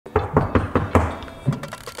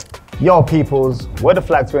Yo peoples, we're the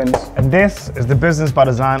Flag Twins. And this is the Business by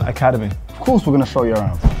Design Academy. Of course we're gonna show you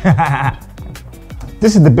around.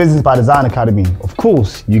 This is the Business by Design Academy. Of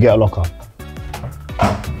course you get a locker.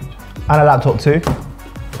 And a laptop too.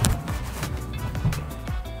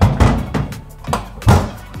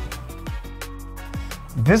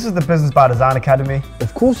 This is the Business by Design Academy.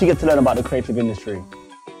 Of course you get to learn about the creative industry.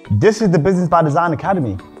 This is the Business by Design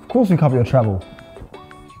Academy. Of course we cover your travel.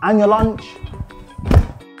 And your lunch.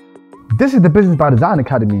 This is the Business by Design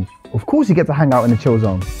Academy. Of course you get to hang out in the chill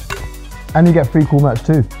zone. And you get free cool merch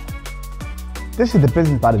too. This is the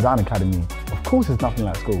Business by Design Academy. Of course it's nothing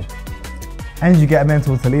like school. And you get a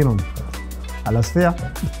mentor to lean on. I love Sphere.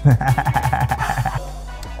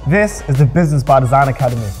 This is the Business by Design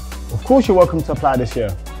Academy. Of course you're welcome to apply this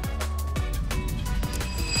year.